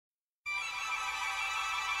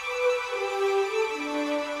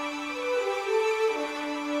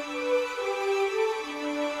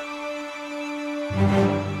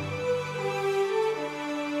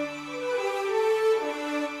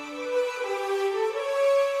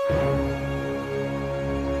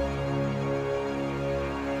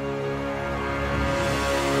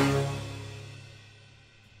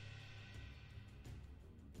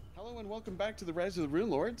welcome back to the Rise of the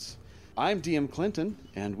Rune Lords. I'm DM Clinton,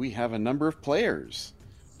 and we have a number of players.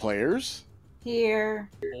 Players? Here.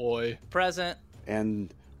 Boy. Present.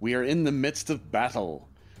 And we are in the midst of battle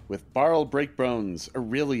with Barl, Breakbones,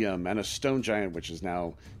 Aurelium, and a stone giant, which is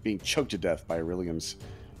now being choked to death by Aurelium's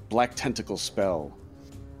black tentacle spell.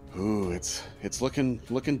 Ooh, it's looking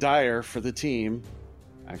dire for the team.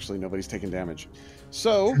 Actually, nobody's taking damage.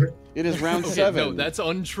 So, it is round 7. No, that's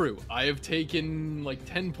untrue. I have taken like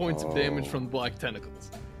 10 points of damage from the black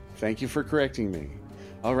tentacles. Thank you for correcting me.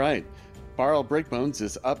 All right, Barl Breakbones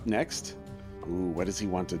is up next. Ooh, what does he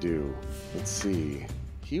want to do? Let's see.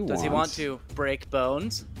 Does he want to break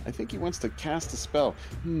bones? I think he wants to cast a spell.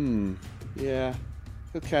 Yeah.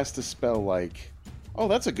 He'll cast a spell like... Oh,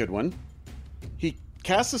 that's a good one. He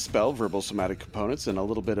casts a spell, Verbal Somatic Components, and a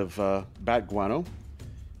little bit of Bat Guano.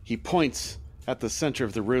 He points at the center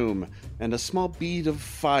of the room, and a small bead of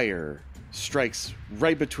fire strikes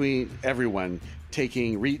right between everyone,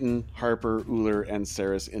 taking Reeton, Harper, Uller, and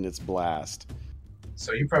Saris in its blast.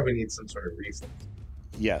 So you probably need some sort of reflex.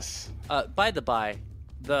 Yes. By the by,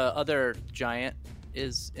 the other giant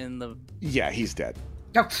is in the... Yeah, he's dead.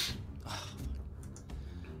 Oh.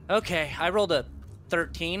 Okay, I rolled a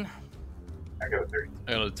 13. I got a 30.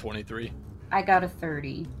 I got a 23. I got a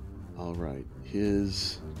 30. All right.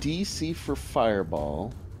 His DC for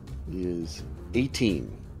Fireball is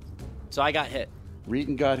 18. So I got hit.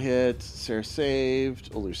 Reeton got hit, Sarah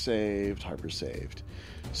saved, Uller saved, Harper saved.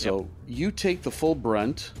 So you take the full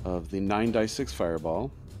brunt of the 9d6 Fireball,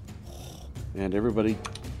 and everybody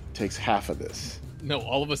takes half of this. No,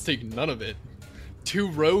 all of us take none of it. 2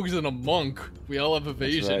 rogues and a monk. We all have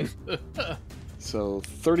evasion. Right. So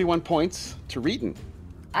 31 points to Reeton.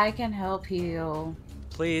 I can help heal.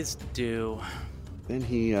 Please do. Then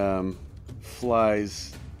he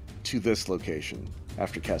flies to this location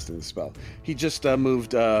after casting the spell. He just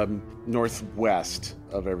moved northwest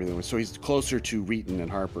of everything. So he's closer to Reeton and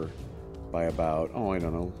Harper by about,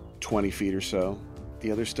 20 feet or so.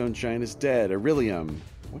 The other stone giant is dead. Aurelium,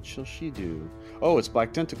 what shall she do? Oh, it's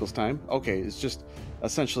Black Tentacles time. Okay, it's just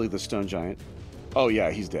essentially the stone giant. Oh,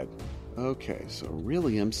 yeah, he's dead. Okay, so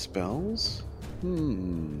Aurelium spells.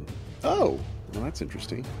 Oh, well, that's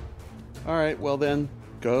interesting. All right, well then,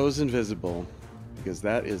 goes invisible, because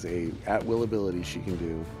that is a at-will ability she can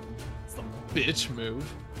do. It's the bitch move.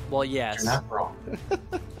 Well, yes. You're not wrong.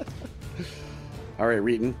 All right,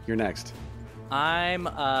 Reeton, you're next. I'm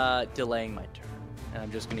delaying my turn, and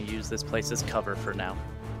I'm just going to use this place as cover for now.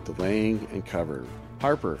 Delaying and cover.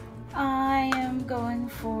 Harper. I am going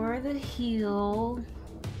for the heal.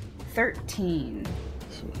 13.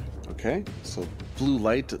 Okay, so blue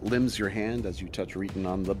light limbs your hand as you touch Reeton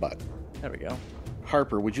on the butt. There we go.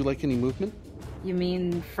 Harper, would you like any movement? You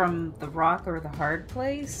mean from the rock or the hard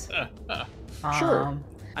place? Sure.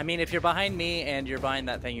 I mean, if you're behind me and you're behind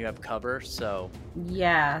that thing, you have cover, so...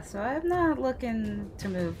 Yeah, so I'm not looking to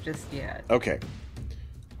move just yet. Okay.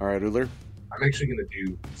 All right, Uller. I'm actually going to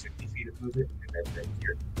do 50 feet of movement and then right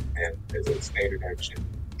here. And as a standard action,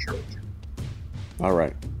 charge. All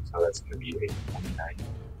right. So that's going to be a 29.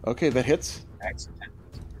 Okay, that hits. Max of 10.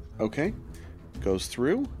 Okay. Goes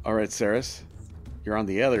through. All right, Saris. You're on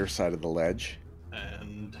the other side of the ledge.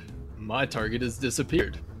 And my target has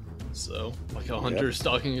disappeared. So, like a hunter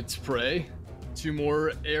stalking its prey, 2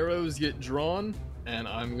 more arrows get drawn, and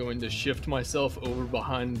I'm going to shift myself over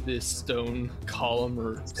behind this stone column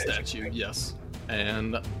or statue, yes.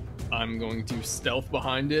 And I'm going to stealth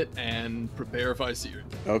behind it and prepare if I see it.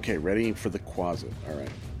 Okay, ready for the Quasit. All right.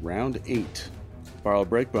 Round 8. Barl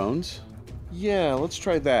Breakbones. Yeah, let's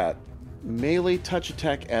try that. Melee touch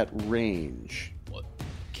attack at range. What?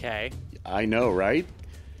 Okay. I know, right?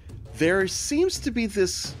 There seems to be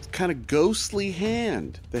this kind of ghostly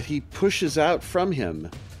hand that he pushes out from him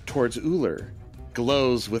towards Uller.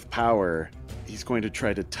 Glows with power. He's going to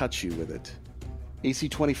try to touch you with it. AC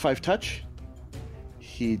 25 touch.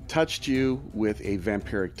 He touched you with a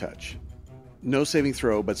vampiric touch. No saving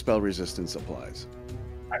throw, but spell resistance applies.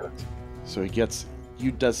 Silence. So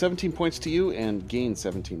he does 17 points to you and gains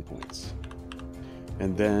 17 points.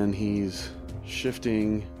 And then he's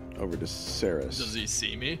shifting over to Saris. Does he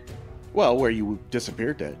see me? Well, where you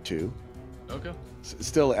disappeared to. Okay.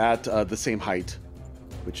 Still at the same height,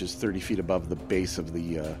 which is 30 feet above the base of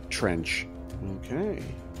the trench. Okay.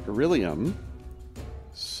 Aurelium.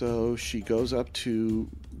 So she goes up to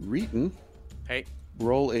Reeton. Hey.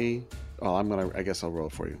 Roll a... Oh, I guess I'll roll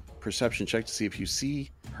it for you. Perception check to see if you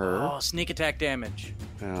see her. Oh, sneak attack damage.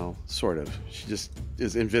 Well, sort of. She just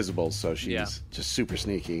is invisible, so she's just super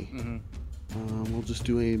sneaky. Mm-hmm. We'll just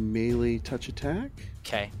do a melee touch attack.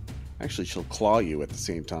 Okay. Actually, she'll claw you at the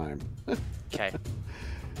same time. Okay.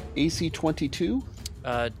 AC 22.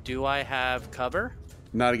 Do I have cover?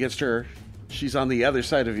 Not against her. She's on the other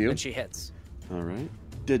side of you. And she hits. All right.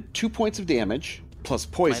 Did 2 points of damage plus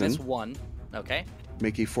poison. -1. Okay.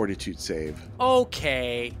 Make a fortitude save.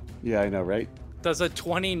 Okay. Yeah, I know, right? Does a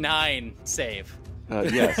 29 save?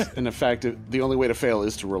 Yes. And in fact, the only way to fail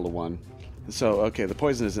is to roll a 1. So, okay, the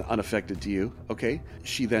poison is unaffected to you. Okay.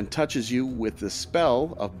 She then touches you with the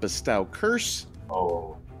spell of Bestow Curse.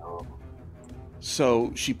 Oh, no.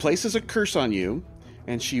 So she places a curse on you,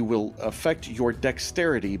 and she will affect your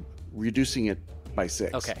dexterity, reducing it by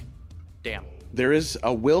 6. Okay. Damn. There is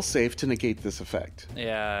a will save to negate this effect.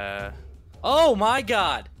 Yeah. Oh my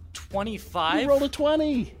god! 25? You rolled a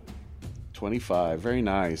 20. 25. Very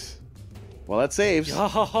nice. Well, that saves.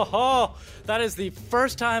 Oh, that is the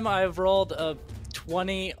first time I've rolled a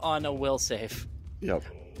 20 on a will save. Yep.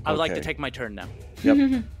 I would like to Okay. take my turn now.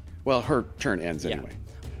 Yep. Well, her turn ends Yeah. anyway.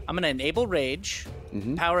 I'm going to enable Rage,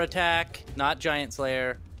 Mm-hmm. Power Attack, not Giant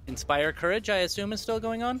Slayer, Inspire Courage, I assume is still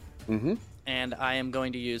going on. Mm-hmm. And I am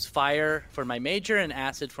going to use Fire for my major and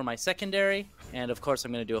Acid for my secondary. And of course,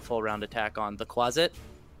 I'm going to do a full round attack on the Quasit.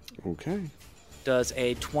 Okay. Does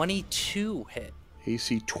a 22 hit?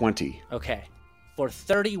 AC 20. Okay. For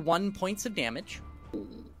 31 points of damage.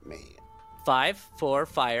 Man. 5 for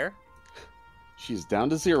Fire, She's down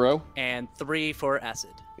to 0, and 3 for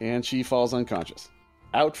Acid. and she falls unconscious.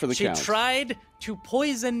 Out for the She count. tried to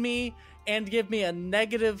poison me and give me a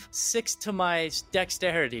 -6 to my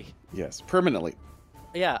dexterity. Yes, permanently.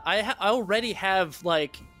 Yeah, I already have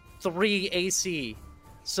like 3 AC.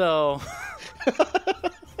 So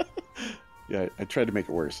Yeah, I tried to make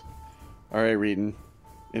it worse. All right, Reedon.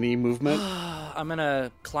 Any movement? I'm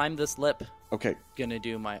gonna climb this lip. Okay, Gonna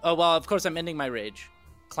do my. Oh well, of course I'm ending my rage.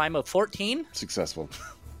 Climb of 14. successful.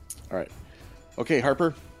 All right. Okay,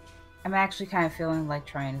 Harper. I'm actually kind of feeling like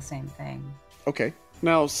trying the same thing. Okay.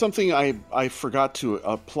 Now, something I forgot to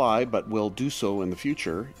apply, but will do so in the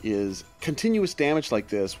future, is continuous damage like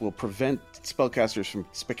this will prevent spellcasters from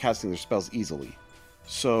casting their spells easily.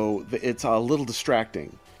 So it's a little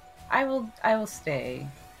distracting. I will stay.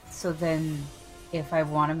 So then, if I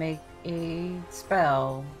want to make a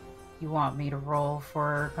spell, you want me to roll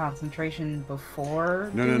for concentration before?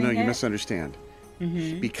 No, doing you it? misunderstand.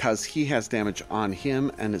 Mhm. Because he has damage on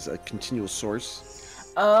him and is a continual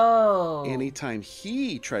source, Oh. anytime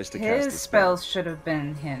he tries to cast His a spell. spells should have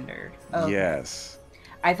been hindered. Okay. Yes.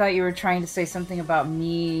 I thought you were trying to say something about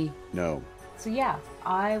me. No. So yeah,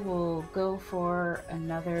 I will go for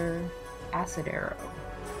another acid arrow.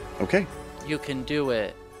 Okay. You can do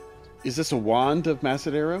it. Is this a wand of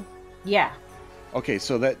Macid Arrow? Yeah. Okay,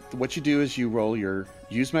 so that what you do is you roll your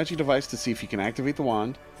use magic device to see if you can activate the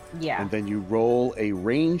wand, Yeah. and then you roll a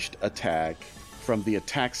ranged attack from the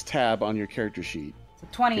attacks tab on your character sheet. So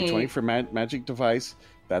 28. Okay, 20 for magic device.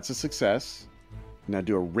 That's a success. Now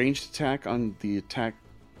do a ranged attack on the attack.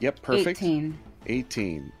 Yep, perfect. 18.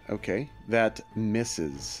 18. Okay, that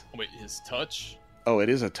misses. Wait, his touch? Oh, it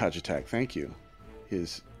is a touch attack. Thank you.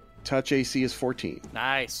 His touch AC is 14.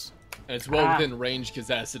 Nice. And it's well within range because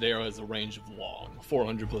Acid Arrow has a range of long,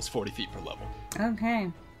 400 plus 40 feet per level.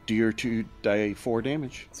 Okay. Do your 2d4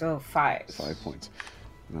 damage. So 5. 5 points.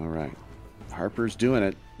 All right. Harper's doing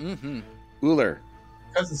it. Mm-hmm. Uller.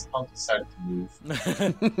 Because this punk decided to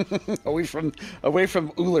move, away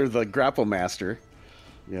from Uller, the grapple master.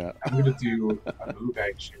 Yeah. I'm going to do a move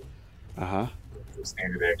action, Uh-huh. a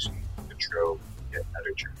standard action, intro, get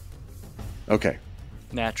another turn. Okay.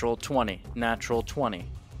 Natural 20. Natural 20.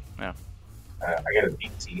 Yeah. I got an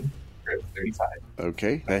 18 for 35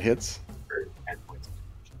 Okay. That hits. for 10 points.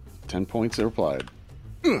 10 points are applied.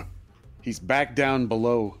 Ugh. He's back down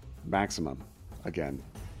below maximum again.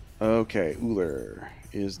 Okay. Uller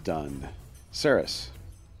is done. Saris.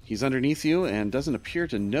 He's underneath you and doesn't appear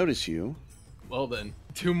to notice you. Well then,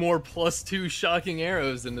 2 more +2 shocking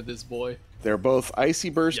arrows into this boy. They're both Icy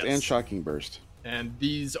Burst Yes. and Shocking Burst. And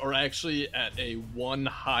these are actually at a 1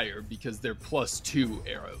 higher because they're +2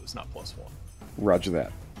 arrows, not +1. Roger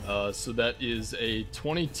that. So that is a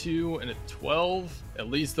 22 and a 12. At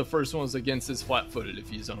least the first one was against his flat-footed if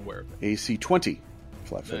he's unaware of it. AC 20.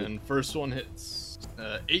 Flat-footed. Then first one hits.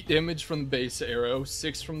 8 damage from the base arrow,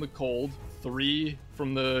 6 from the cold, 3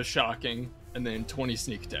 from the shocking, and then 20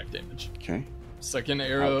 sneak attack damage. Okay. Second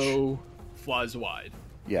arrow flies wide.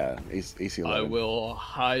 Yeah, AC 11. I will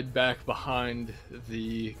hide back behind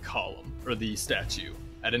the column, or the statue,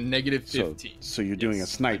 at a -15. So you're doing a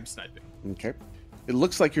snipe. I'm sniping. Okay. It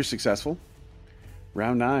looks like you're successful.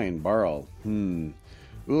 Round 9, Barl.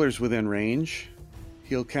 Uller's within range.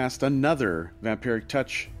 He'll cast another Vampiric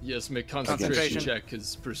Touch. Yes, make concentration Concentration. check,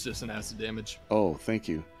 because persistent acid damage. Oh, thank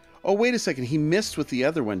you. Oh, wait a second. He missed with the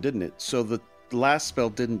other one, didn't it? So the last spell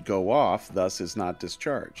didn't go off, thus is not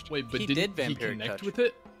discharged. Wait, but He didn't did he vampiric connect touch. with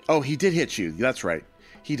it? Oh, he did hit you. That's right.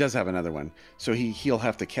 He does have another one. So he'll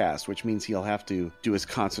have to cast, which means he'll have to do his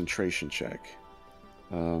concentration check.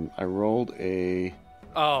 I rolled a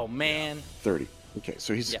Oh, man. 30. Okay,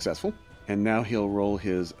 so he's Yep. successful. And now he'll roll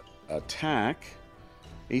his attack.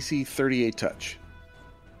 AC 38 touch.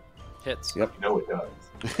 Hits. Yep. No, it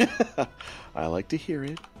does. I like to hear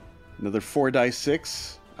it. Another 4 dice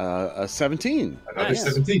 6. A 17. Another Nice.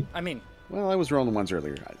 17. I mean, Well, I was rolling ones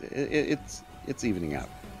earlier. It's evening out.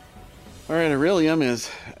 All right, Aurelium is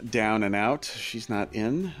down and out. She's not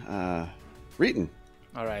in. Reeton.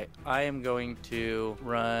 all right. I am going to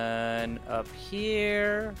run up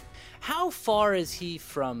here. How far is he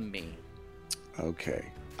from me? Okay.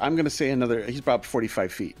 I'm going to say another. He's about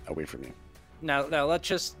 45 feet away from you. Now let's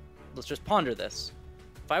just ponder this.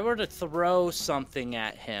 If I were to throw something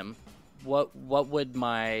at him, what would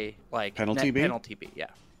my Penalty net be? penalty be? Yeah.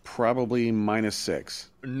 Probably -6.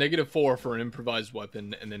 -4 for an improvised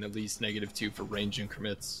weapon, and then at least -2 for range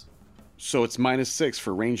increments. So it's -6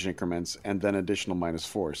 for range increments, and then additional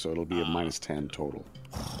 -4. So it'll be a -10 total.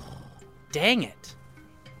 Dang it.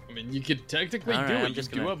 I mean, you could technically All do right, it. I'm just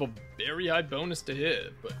You do gonna- have a very high bonus to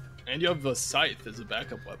hit, and you have the scythe as a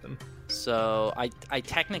backup weapon. So I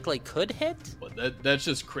technically could hit. But that's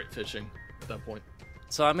just crit fishing at that point.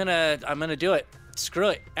 So I'm gonna do it. Screw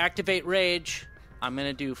it. Activate rage. I'm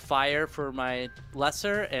gonna do fire for my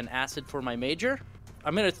lesser and acid for my major.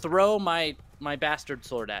 I'm gonna throw my bastard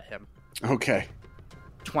sword at him. Okay.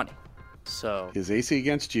 20. So His AC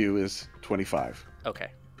against you is 25.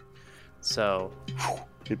 okay. So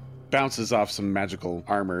It bounces off some magical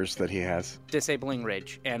armors that he has, disabling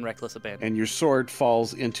rage and reckless abandon. and your sword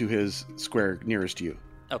falls into his square nearest to you.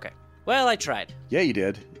 Okay. Well, I tried. Yeah, you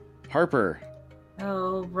did. Harper.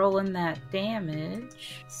 Oh, rolling that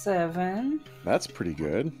damage. 7. That's pretty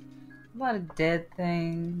good. A lot of dead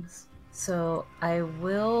things. So I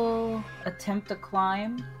will attempt to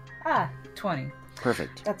climb. 20.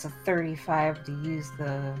 Perfect. That's a 35 to use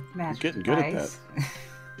the magic getting good at device.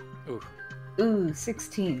 Ooh. Ooh,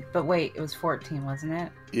 16. But wait, it was 14, wasn't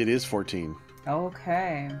it? It is 14.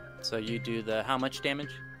 Okay. So you do the how much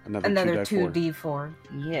damage? Another 2 die 2d4.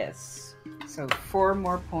 Yes. So 4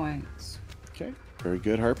 more points. Okay. Very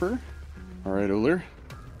good, Harper. All right, Uller.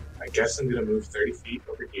 I guess I'm going to move 30 feet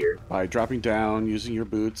over here. By dropping down, using your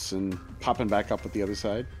boots, and popping back up with the other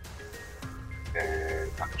side.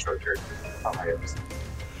 And on the short turn, how high up is it?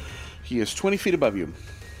 He is 20 feet above you.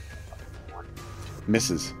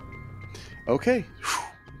 Misses. Okay.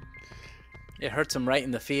 It hurts him right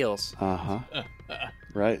in the feels. Uh-huh.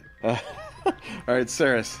 Right. All right,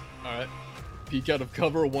 Saris. All right. Peek out of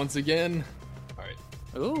cover once again. All right.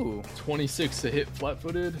 Ooh. 26 to hit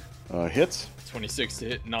flat-footed. Hits. 26 to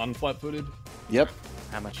hit non-flat-footed. Yep.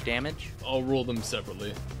 How much damage? I'll roll them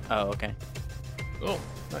separately. Oh, okay. Oh,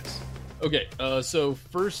 nice. Okay, so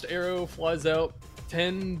first arrow flies out,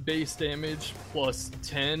 10 base damage plus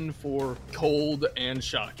 10 for cold and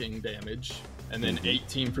shocking damage, and then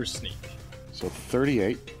 18 for sneak. So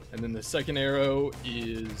 38. And then the second arrow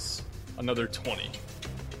is another 20.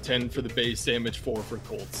 10 for the base damage, 4 for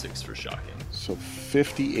cold, 6 for shocking. So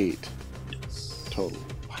 58 Yes. total.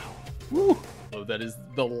 Wow. Woo. So that is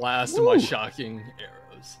the last of my shocking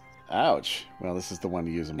arrows. Ouch. Well, this is the one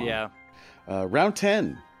to use them on. Yeah. Round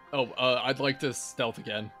 10. Oh, I'd like to stealth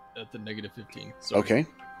again at the -15. Sorry. Okay.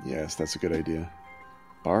 Yes, that's a good idea.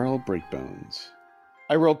 Barl Breakbones.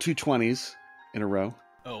 I rolled 2 20s in a row.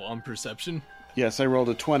 Oh, on perception? Yes, I rolled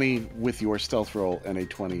a 20 with your stealth roll and a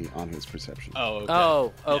 20 on his perception. Oh, okay.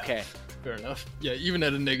 Oh, okay. Fair enough. Yeah, even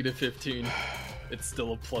at a -15, it's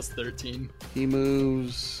still a +13. He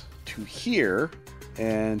moves to here,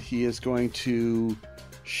 and he is going to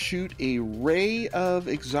shoot a ray of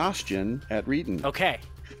exhaustion at Reeton, Okay.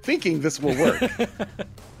 thinking this will work.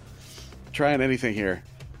 Trying anything here.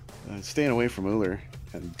 Staying away from Uller.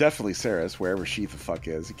 And definitely Saris, wherever she the fuck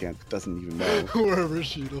is. He doesn't even know. Whoever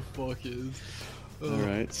she the fuck is. All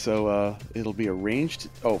right, so it'll be a ranged...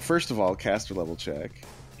 Oh, first of all, caster level check.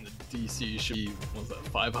 The DC should be, what was that,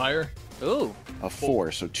 5 higher? Ooh. A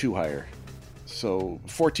 4, so 2 higher. So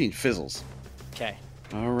 14 fizzles. Okay.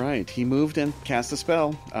 All right, he moved and cast a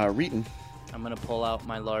spell. Reeton. I'm gonna pull out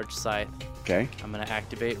my large scythe. Okay, I'm gonna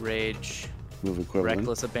activate rage, move equivalent.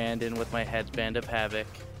 reckless abandon with my headband of havoc,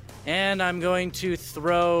 and I'm going to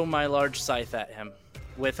throw my large scythe at him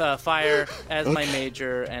with fire as my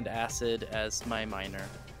major and acid as my minor.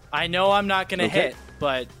 I know I'm not gonna Okay. hit,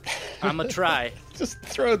 but I'm gonna try. Just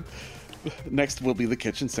throw... Next will be the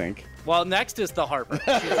kitchen sink. Well, next is the Harper.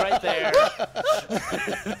 She's right there.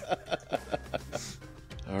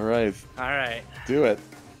 All right. All right. Do it.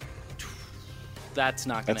 That's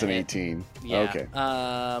not going to hit. That's an 18. Yeah. Okay.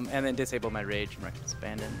 And then disable my rage and reckless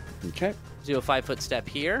abandon. Okay. Do a 5-foot step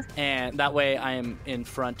here, and that way I am in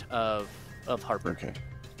front of Harper. Okay.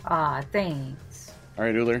 Ah, thanks. All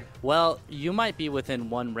right, Uller. Well, you might be within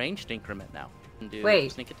 1 ranged increment now. Do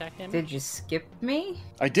Wait, sneak attack damage. Did you skip me?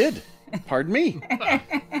 I did. Pardon me.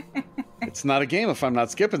 It's not a game if I'm not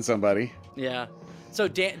skipping somebody. Yeah. So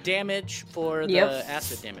damage for the Yep.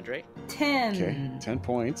 acid damage, right? 10. Okay. 10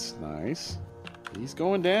 points. Nice. He's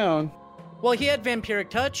going down. Well, he had vampiric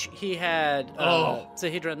touch. He had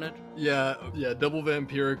Zahidra. Yeah, double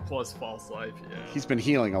vampiric plus false life. Yeah. He's been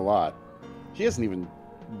healing a lot. He hasn't even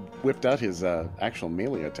whipped out his actual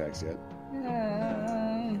melee attacks yet.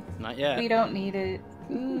 Not yet. We don't need it.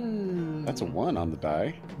 Ooh. That's a 1 on the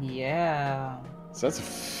die. Yeah. So that's a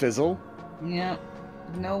fizzle. Yep.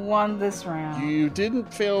 No one this round. You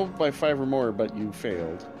didn't fail by 5 or more, but you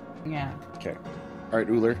failed. Yeah. Okay. All right,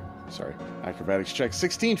 Uller. Sorry. Acrobatics check.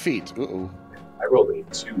 16 feet. Uh-oh. I rolled a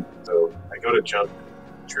 2, so I go to jump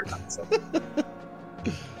and trip on myself.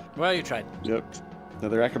 Well, you tried. Yep.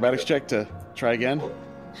 Another acrobatics check to try again.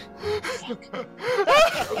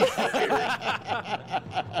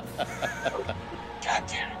 God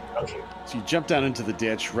damn it. Okay. So you jump down into the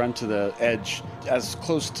ditch, run to the edge, as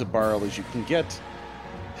close to Barl as you can get.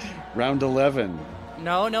 Round 11.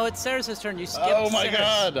 No, it's Sarah's turn. You skipped. Oh my Sarah's.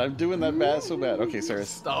 God! I'm doing that bad, so bad. Okay, Sarah.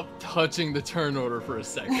 Stop touching the turn order for a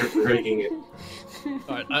second. You're breaking it.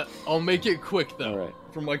 All right, I'll make it quick though. All right.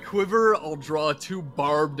 From my quiver, I'll draw 2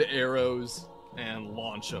 barbed arrows and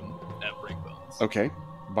launch them at Breakbones. Okay.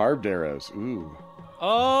 Barbed arrows. Ooh.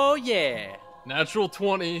 Oh yeah. Natural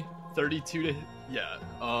 20, 32 to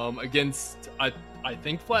against I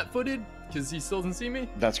think flat-footed because he still doesn't see me.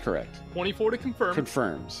 That's correct. 24 to confirm.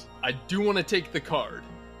 Confirms. I do want to take the card.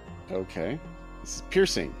 Okay. This is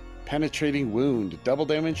piercing, penetrating wound, double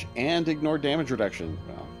damage, and ignore damage reduction.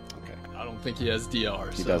 Well, okay. I don't think he has DR.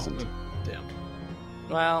 He so, doesn't. Damn.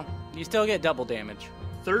 Well, you still get double damage.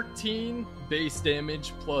 13 base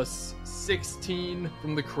damage plus 16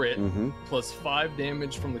 from the crit Mm-hmm. plus 5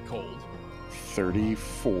 damage from the cold.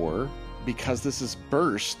 34. Because this is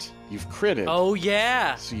burst, you've critted. Oh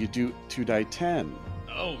yeah. So you do 2 die 10.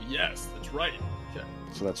 Oh yes, that's right. Okay.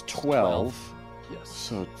 So that's 12. Yes.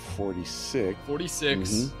 So 46. 46.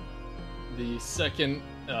 Mhm. The second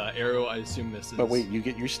arrow, I assume misses. But wait, you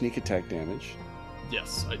get your sneak attack damage.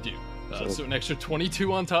 Yes, I do. So- So an extra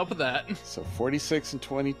 22 on top of that. So 46 and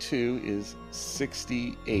 22 is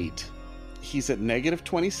 68. He's at negative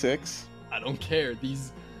 26. I don't care.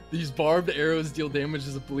 These barbed arrows deal damage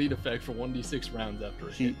as a bleed effect for 1d6 rounds after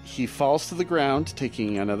a hit. He falls to the ground,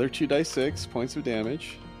 taking another 2 die 6 points of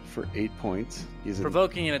damage for 8 points. He's in,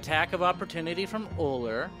 Provoking an attack of opportunity from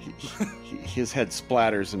Uller. his head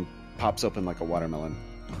splatters and pops open like a watermelon.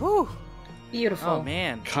 Whew. Beautiful. Oh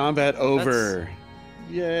man. Combat over.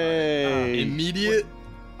 Yay! Immediate.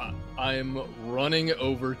 I'm running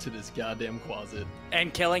over to this goddamn closet,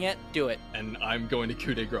 And killing it. Do it. and I'm going to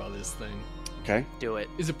coup de grace this thing. Okay. Do it.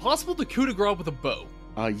 Is it possible to coup de grace with a bow?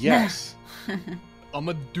 Yes. I'm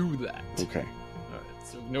gonna do that. Okay. Alright,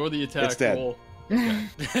 so ignore the attack It's dead. roll.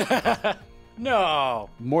 No.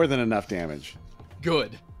 More than enough damage.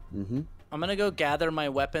 Good. Mm-hmm. I'm gonna go gather my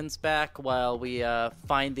weapons back while we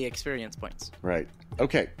find the experience points. Right.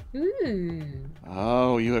 Okay. Ooh.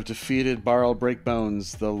 Oh, you have defeated Barl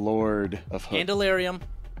Breakbones, the Lord of Hook. And Delirium.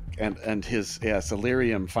 And his, yes,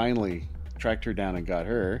 Illyrium finally tracked her down and got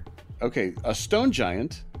her. Okay, a stone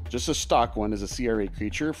giant, just a stock one, is a CRA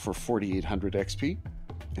creature for 4,800 XP.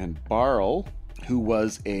 And Barl, who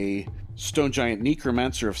was a stone giant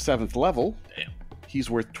necromancer of 7th level, Damn. he's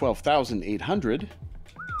worth 12,800.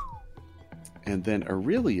 And then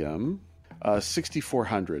Aurelium,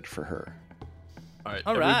 6,400 for her. Alright,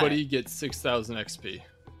 All right. everybody gets 6,000 XP.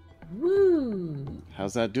 Woo.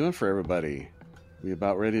 How's that doing for everybody? We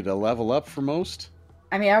about ready to level up for most?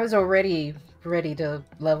 I mean, I was already ready to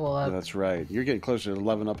level up. That's right. You're getting closer to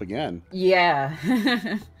leveling up again. Yeah.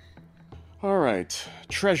 All right.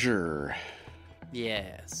 Treasure.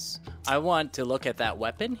 Yes. I want to look at that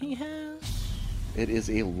weapon he has. It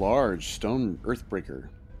is a large stone earthbreaker.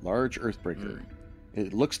 Large earthbreaker.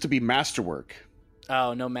 It looks to be masterwork.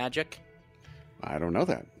 Oh, no magic? I don't know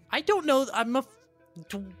that. I don't know. I'm a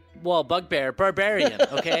bugbear, barbarian,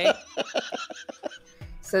 okay?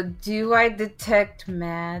 So do I detect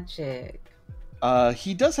magic?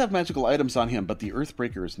 He does have magical items on him, but the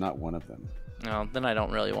earthbreaker is not one of them. No, then I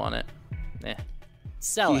don't really want it.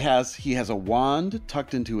 Sell He it. has a wand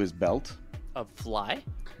tucked into his belt. A fly?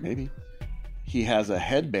 Maybe. He has a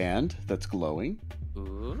headband that's glowing.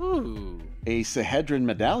 Ooh. A Sahedron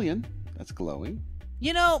medallion that's glowing.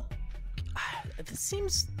 You know, it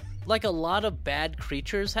seems like a lot of bad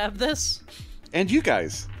creatures have this. And you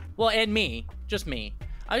guys. Well, and me. Just me.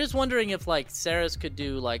 I'm just wondering if, like, Saris could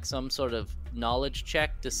do, like, some sort of knowledge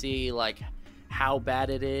check to see, like, how bad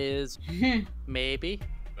it is. Maybe.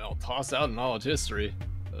 Well, toss out knowledge history.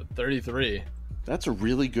 33. That's a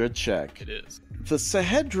really good check. It is. The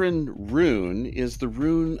Sahedron rune is the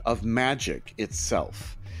rune of magic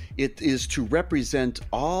itself. It is to represent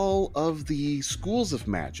all of the schools of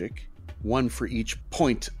magic, one for each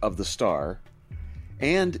point of the star,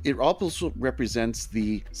 and it also represents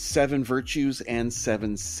the 7 virtues and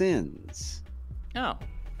 7 sins. Oh,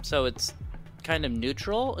 so it's kind of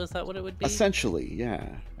neutral? Is that what it would be? Essentially, yeah.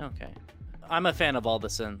 Okay. I'm a fan of all the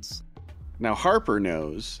sins. Now, Harper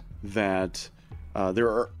knows that there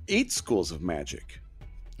are 8 schools of magic.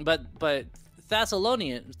 But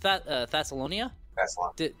Thessalonia? Thassalon.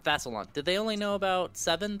 Thassalon. Did they only know about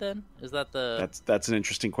 7 then? Is that the... That's an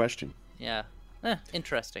interesting question. Yeah.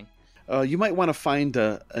 Interesting. You might want to find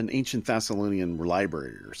an ancient Thessalonian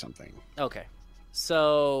library or something. Okay.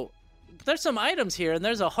 So there's some items here, and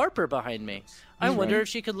there's a Harper behind me. I wonder if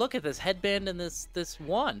she could look at this headband and this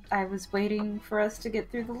wand. I was waiting for us to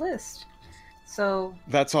get through the list. So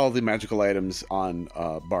That's all the magical items on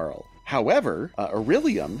Barl. However,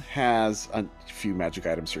 Aurelium has a few magic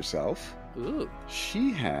items herself. Ooh.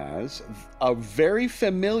 She has a very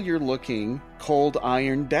familiar-looking cold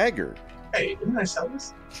iron dagger. Hey, didn't I sell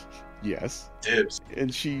this? Yes. Dibs.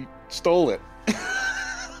 And she stole it.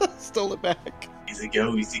 Stole it back. Easy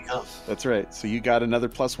go, easy come. That's right. So you got another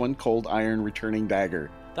 +1 cold iron returning dagger.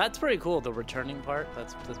 That's pretty cool, the returning part.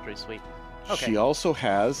 That's pretty sweet. Okay. She also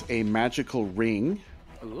has a magical ring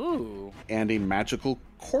Ooh. and a magical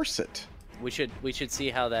corset. We should see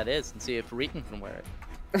how that is and see if Reeton can wear it.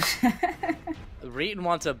 Reeton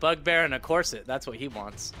wants a bugbear and a corset. That's what he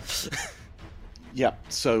wants. Yep.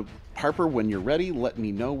 So, Harper, when you're ready, let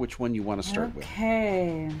me know which one you want to start with.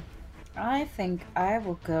 okay. I think I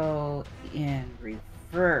will go in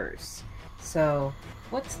reverse. So,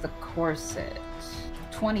 what's the corset?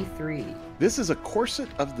 23. This is a corset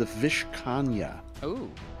of the Vishkanya.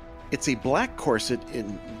 Ooh. It's a black corset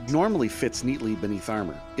and normally fits neatly beneath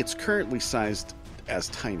armor. It's currently sized as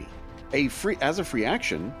tiny. As a free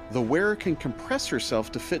action, the wearer can compress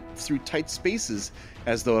herself to fit through tight spaces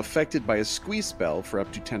as though affected by a squeeze spell for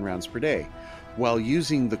up to 10 rounds per day. While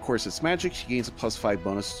using the corset's magic, she gains a +5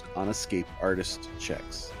 bonus on escape artist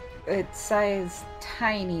checks. It's size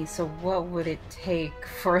tiny, so what would it take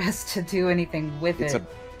for us to do anything with it?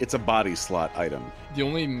 It's a body slot item. The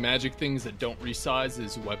only magic things that don't resize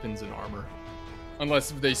is weapons and armor.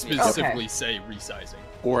 Unless they specifically say resizing.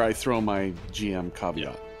 Or I throw my GM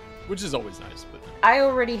caveat. Which is always nice, but... I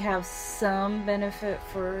already have some benefit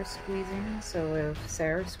for squeezing, so if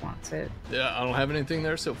Saris wants it. Yeah, I don't have anything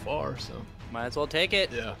there so far, so... Might as well take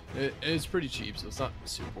it. Yeah, it's pretty cheap, so it's not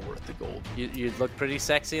super worth the gold. You'd look pretty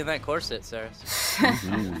sexy in that corset, Saris.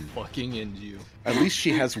 Fucking into you. At least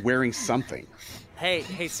she has wearing something.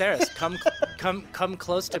 Hey, Saris, come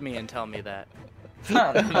close to me and tell me that.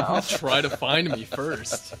 Oh, no. Try to find me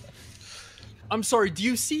first. I'm sorry, do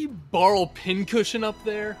you see Barl Pincushion up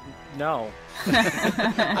there? No.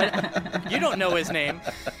 You don't know his name.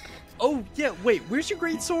 Oh, yeah, wait, where's your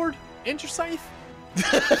greatsword? And your scythe?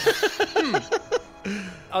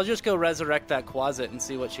 I'll just go resurrect that closet and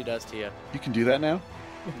see what she does to you. You can do that now?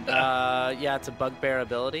 Yeah, it's a bugbear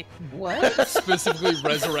ability. What? Specifically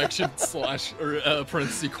resurrection /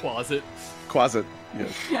 parenthesis closet. Closet.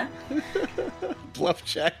 Yes. Bluff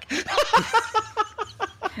check.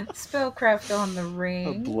 Spellcraft on the A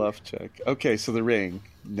ring. bluff check. Okay, so the ring.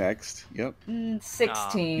 Next. Yep.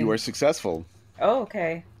 16. You are successful. Oh,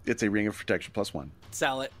 okay. It's a ring of protection +1.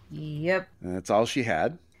 Sell it. Yep. And that's all she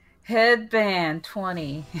had. Headband,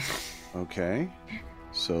 20. Okay.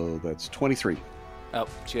 So that's 23. Oh,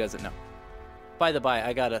 she doesn't know. By the by,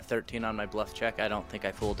 I got a 13 on my bluff check. I don't think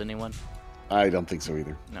I fooled anyone. I don't think so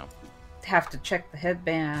either. No. Have to check the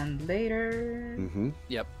headband later. Mm-hmm.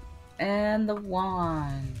 Yep. And the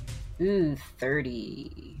wand. Ooh,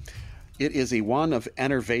 30. It is a wand of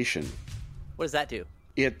enervation. What does that do?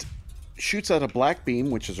 It shoots out a black beam,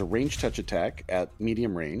 which is a range touch attack at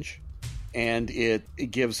medium range, and it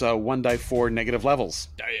gives 1d4 negative levels.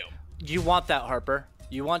 Damn. You want that, Harper.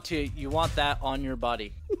 You want that on your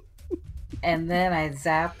body. And then I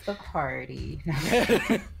zap the party.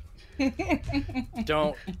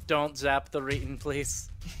 Don't zap the Reeton, please.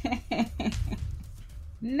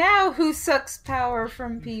 Now who sucks power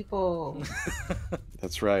from people?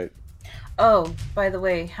 That's right. Oh, by the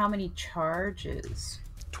way, how many charges?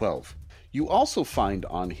 12. You also find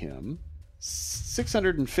on him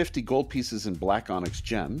 650 gold pieces in black onyx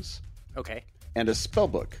gems Okay. and a spell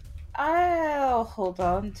book. I'll hold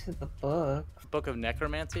on to the book. Book of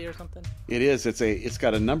Necromancy or something? It is. It's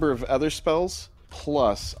got a number of other spells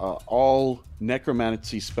plus all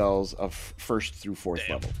necromancy spells of 1st through 4th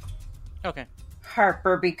level. Okay.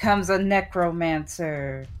 Harper becomes a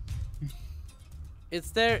necromancer.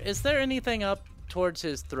 Is there anything up towards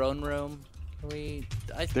his throne room?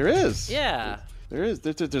 There is. Yeah. There is.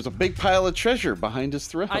 There's a big pile of treasure behind his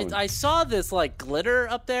throne. I saw this like glitter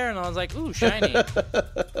up there, and I was like, "Ooh, shiny."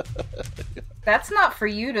 That's not for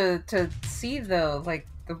you to see though. Like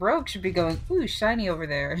the rogue should be going, "Ooh, shiny over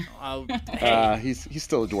there." Hey, he's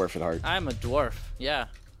still a dwarf at heart. I'm a dwarf. Yeah.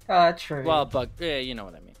 True. Well, you know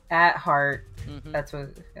what I mean. At heart. Mhm. That's what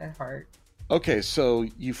at heart. Okay, so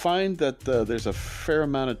you find that there's a fair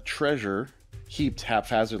amount of treasure heaped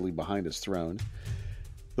haphazardly behind his throne.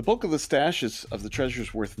 The bulk of the stash of the treasure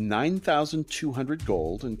is worth 9,200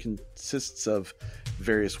 gold and consists of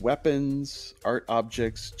various weapons, art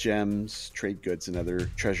objects, gems, trade goods, and other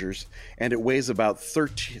treasures. And it weighs about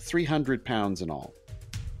 300 pounds in all.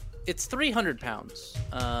 It's 300 pounds.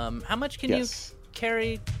 How much can you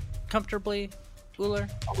carry comfortably, Uller?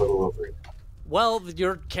 A little over it. Well,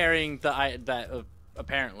 you're carrying that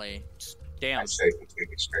apparently. Damn. I say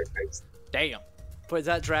completely straight face. Damn. But is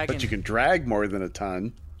that dragon? But you can drag more than a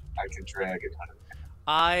ton. I can drag a ton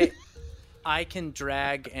of I can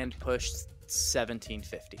drag and push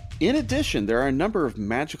 1750. In addition, there are a number of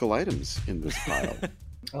magical items in this pile.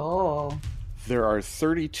 Oh. There are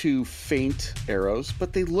 32 faint arrows,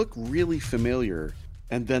 but they look really familiar.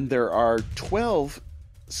 And then there are 12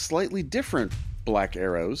 slightly different black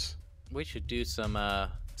arrows. We should do some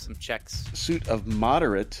checks. Suit of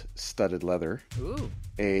moderate studded leather. Ooh.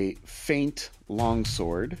 A faint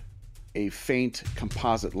longsword. A faint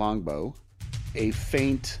composite longbow. A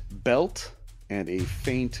faint belt. And a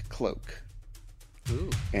faint cloak. Ooh.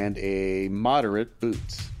 And a moderate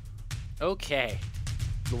boots. Okay.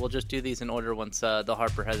 We'll just do these in order once the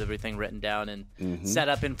Harper has everything written down and set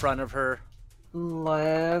up in front of her.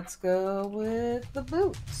 Let's go with the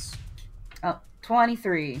boots.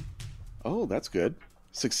 23. Oh, that's good.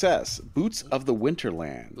 Success. Boots of the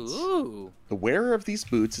Winterlands. Ooh. The wearer of these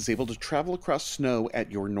boots is able to travel across snow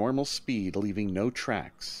at your normal speed, leaving no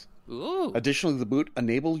tracks. Ooh. Additionally, the boot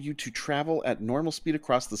enables you to travel at normal speed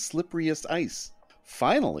across the slipperiest ice.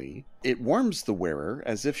 Finally, it warms the wearer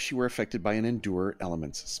as if she were affected by an Endure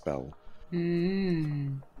Elements spell.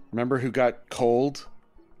 Remember who got cold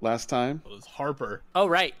last time? It was Harper. Oh,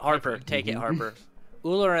 right. Harper. Take it, Harper.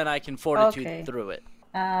 Uller and I can fortitude through it.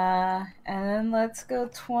 And then let's go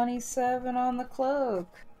 27 on the cloak.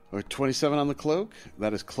 Or 27 on the cloak?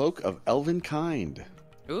 That is Cloak of Elven Kind.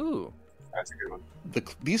 Ooh. That's a good one.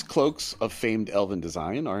 These cloaks of famed elven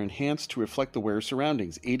design are enhanced to reflect the wearer's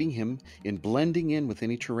surroundings, aiding him in blending in with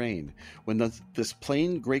any terrain. When this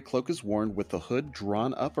plain gray cloak is worn with the hood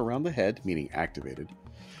drawn up around the head, meaning activated,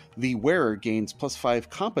 the wearer gains +5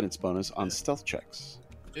 competence bonus on stealth checks.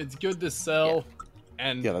 It's good to sell.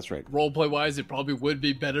 And yeah, that's right. Roleplay wise, it probably would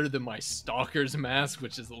be better than my Stalker's mask,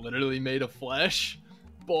 which is literally made of flesh.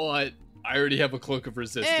 But I already have a Cloak of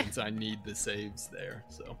Resistance. I need the saves there.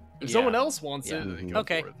 So if someone else wants it, then go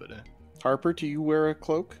for it. But, Harper, do you wear a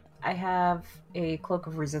cloak? I have a Cloak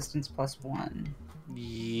of Resistance +1.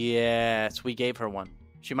 Yes, we gave her one.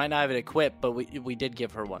 She might not have it equipped, but we did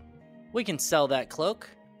give her one. We can sell that cloak.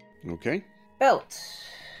 Okay. Belt.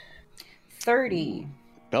 30.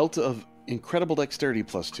 Belt of incredible dexterity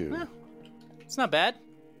 +2. Yeah, it's not bad.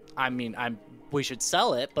 I mean, we should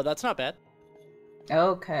sell it, but that's not bad.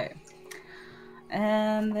 Okay.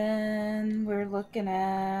 And then we're looking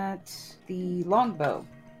at the longbow.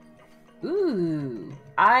 Ooh.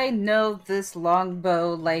 I know this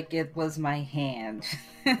longbow like it was my hand.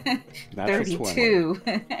 32.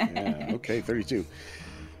 Yeah, okay, 32.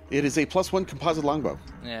 It is a +1 composite longbow.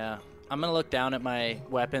 Yeah. I'm going to look down at my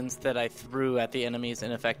weapons that I threw at the enemies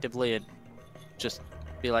ineffectively and just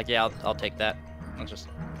be like, yeah, I'll take that. I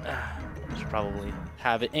should probably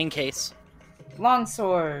have it in case.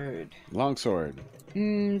 Longsword. This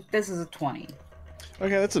is a 20.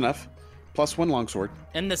 Okay, that's enough. +1 longsword.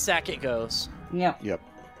 In the sack it goes. Yep.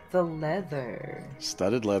 The leather.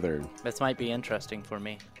 Studded leather. This might be interesting for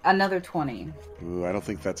me. Another 20. Ooh, I don't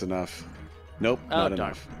think that's enough. Nope, not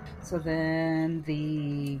enough. So then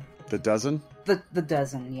the dozen? The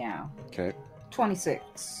dozen, yeah. Okay.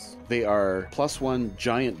 26. They are +1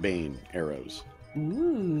 giant bane arrows.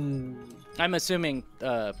 Ooh. I'm assuming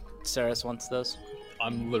Saris wants those.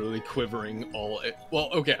 I'm literally quivering all. Well,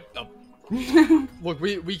 okay. Look,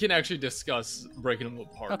 we can actually discuss breaking them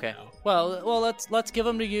apart Okay. now. Well, let's give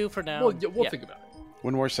them to you for now. Well, yeah, we'll think about it.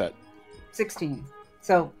 One more set. 16.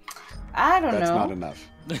 So, I don't That's know. not enough.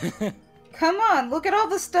 Come on, look at all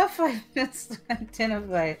the stuff I've been spent in of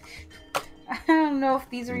like. I don't know if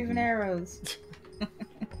these are even arrows.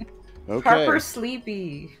 Okay. Harper's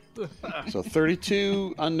sleepy. So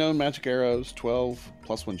 32 unknown magic arrows, 12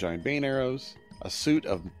 plus 1 giant bane arrows, a suit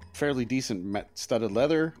of fairly decent studded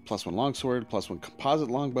leather, plus 1 longsword, plus 1 composite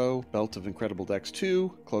longbow, belt of incredible dex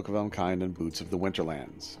 2, cloak of Elmkind, and boots of the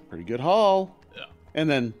Winterlands. Pretty good haul. Yeah. And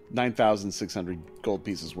then 9,600 gold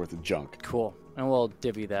pieces worth of junk. Cool. And we'll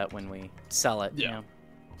divvy that when we sell it. Yeah. You know?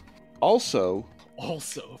 Also,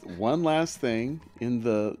 one last thing in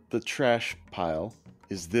the trash pile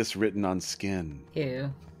is this written on skin.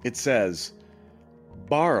 Ew. It says,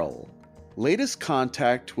 Barl, latest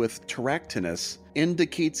contact with Terractinus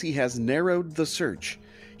indicates he has narrowed the search.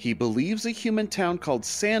 He believes a human town called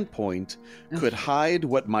Sandpoint could hide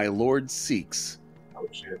what my lord seeks. Oh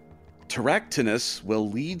shit. Terractinus will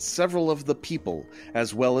lead several of the people,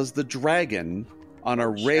 as well as the dragon, on a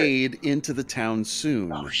raid into the town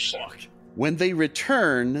soon. Oh shit. fuck. When they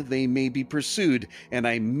return, they may be pursued, and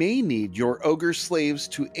I may need your ogre slaves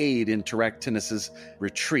to aid in Terractinus's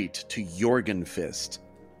retreat to Jorgenfist.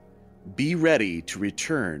 Be ready to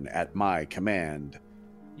return at my command.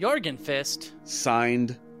 Jorgenfist.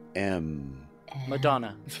 Signed, M.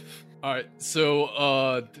 Madonna. All right,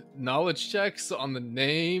 so knowledge checks on the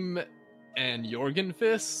name and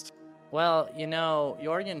Jorgenfist. Well, you know,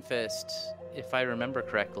 Jorgenfist, if I remember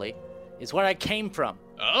correctly, is where I came from.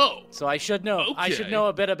 Oh, So I should know. I should Okay. know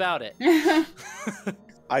a bit about it.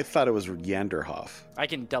 I thought it was Yanderhof. I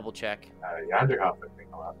can double check. Yanderhof would make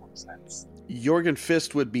a lot more sense.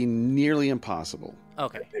 Jorgenfist would be nearly impossible.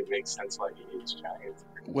 Okay. It makes sense why he hates giants.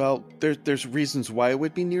 Well, there's reasons why it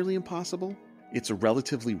would be nearly impossible. It's a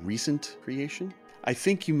relatively recent creation. I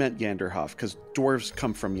think you meant Yanderhof, because dwarves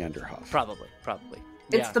come from Yanderhof. Probably.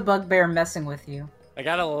 It's Yeah. the bugbear messing with you. I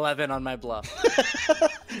got an 11 on my bluff.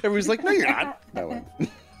 Everybody's like, no, you're not. No one.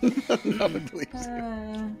 No one believes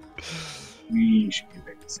it. We should be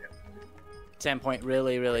ready to sail. 10 point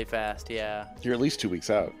really, really fast. Yeah. You're at least 2 weeks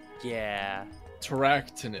out. Yeah.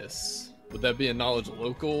 Terractinus. Would that be a knowledge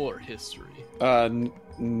local or history?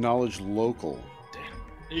 Knowledge local.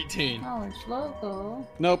 Damn. 18. Knowledge local.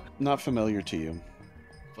 Nope, not familiar to you.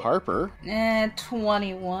 Harper?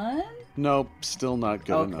 21? Nope, still not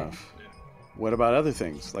good Okay. enough. What about other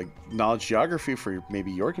things? Like knowledge geography for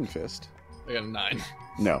maybe Jorgenfist? I got a 9.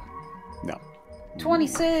 No.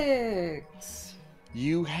 26.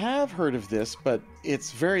 You have heard of this, but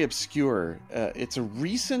it's very obscure. It's a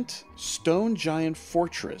recent stone giant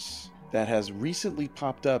fortress that has recently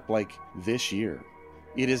popped up like this year.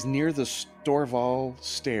 It is near the Storval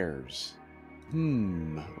Stairs.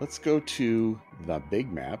 Let's go to the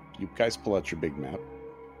big map. You guys pull out your big map.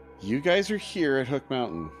 You guys are here at Hook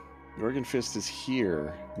Mountain. Jorgenfist is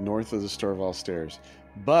here, north of the Storval Stairs.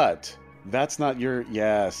 But that's not your...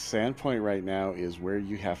 Yes, Sandpoint right now is where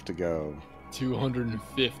you have to go.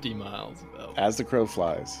 250 miles about. As the crow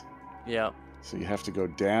flies. Yep. So you have to go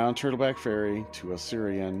down Turtleback Ferry to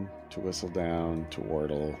Assyrian, to Whistledown, to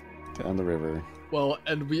Wardle, down the river. Well,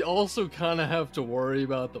 and we also kind of have to worry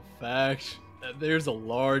about the fact that there's a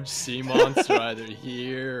large sea monster either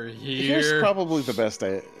here or here. Here's probably the best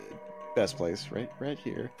place, right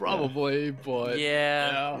here. Probably, but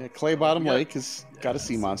Yeah. Yeah, Clay Bottom Yeah. Lake has got a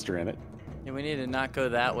sea monster in it. And we need to not go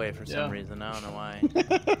that way for Yeah. some reason. I don't know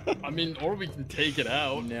why. I mean, or we can take it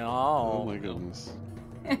out. No. Oh my goodness.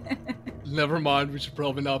 Never mind, we should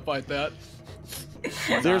probably not fight that.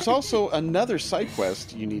 There's also another side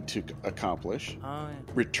quest you need to accomplish. Oh,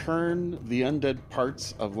 Return the undead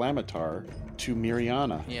parts of Lamitar to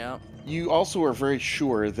Miriana. yeah. You also are very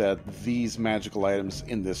sure that these magical items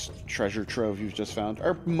in this treasure trove you've just found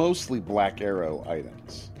are mostly Black Arrow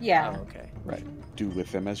items. Yeah, Oh, okay. Right. Do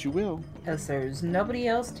with them as you will. because there's nobody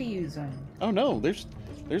else to use them. Oh no, there's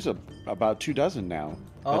about 24 now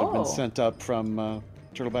that have been Oh. sent up from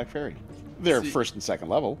Turtleback Ferry. They're See- first and second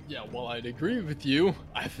level. Yeah, well, I'd agree with you.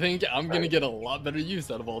 I think I'm gonna get a lot better use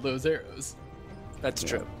out of all those arrows. That's Yeah.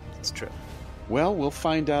 true. That's true. Well, we'll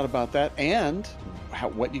find out about that and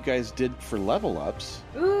what you guys did for level ups.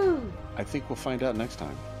 Ooh. I think we'll find out next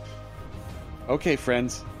time. Okay,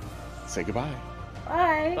 friends, say goodbye.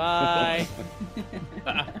 Bye.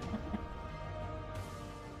 Bye.